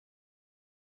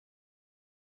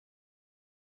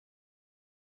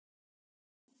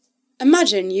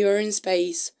Imagine you are in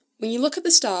space. When you look at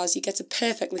the stars, you get a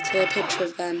perfectly clear picture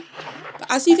of them. But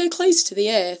as you go closer to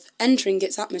the Earth, entering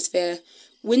its atmosphere,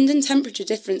 wind and temperature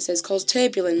differences cause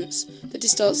turbulence that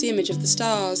distorts the image of the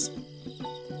stars.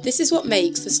 This is what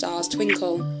makes the stars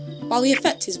twinkle. While the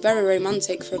effect is very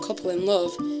romantic for a couple in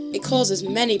love, it causes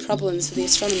many problems for the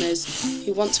astronomers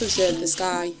who want to observe the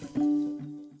sky.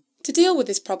 To deal with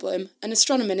this problem, an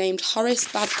astronomer named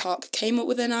Horace Babcock came up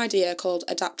with an idea called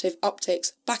adaptive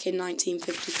optics back in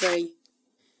 1953.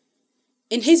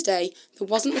 In his day, there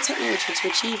wasn't the technology to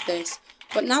achieve this,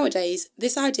 but nowadays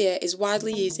this idea is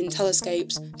widely used in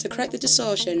telescopes to correct the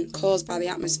distortion caused by the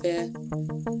atmosphere.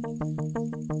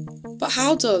 But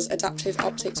how does adaptive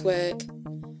optics work?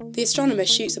 The astronomer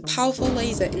shoots a powerful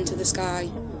laser into the sky.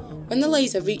 When the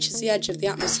laser reaches the edge of the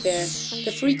atmosphere,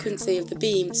 the frequency of the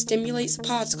beam stimulates the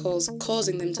particles,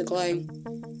 causing them to glow.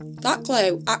 That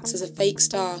glow acts as a fake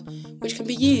star, which can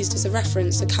be used as a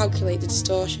reference to calculate the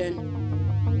distortion.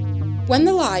 When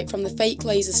the light from the fake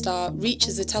laser star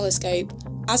reaches the telescope,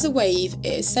 as a wave,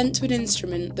 it is sent to an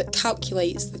instrument that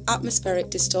calculates the atmospheric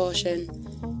distortion.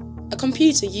 A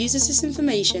computer uses this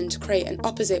information to create an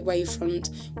opposite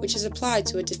wavefront, which is applied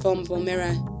to a deformable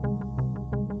mirror.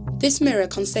 This mirror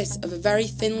consists of a very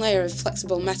thin layer of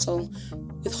flexible metal,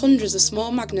 with hundreds of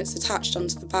small magnets attached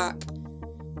onto the back.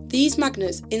 These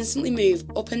magnets instantly move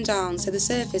up and down so the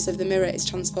surface of the mirror is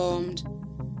transformed.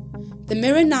 The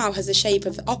mirror now has the shape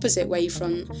of the opposite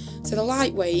wavefront, so the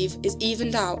light wave is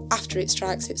evened out after it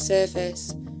strikes its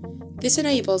surface. This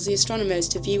enables the astronomers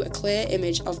to view a clear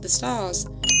image of the stars.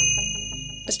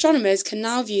 Astronomers can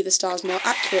now view the stars more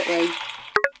accurately.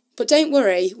 But don't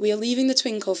worry, we are leaving the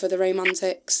twinkle for the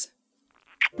romantics.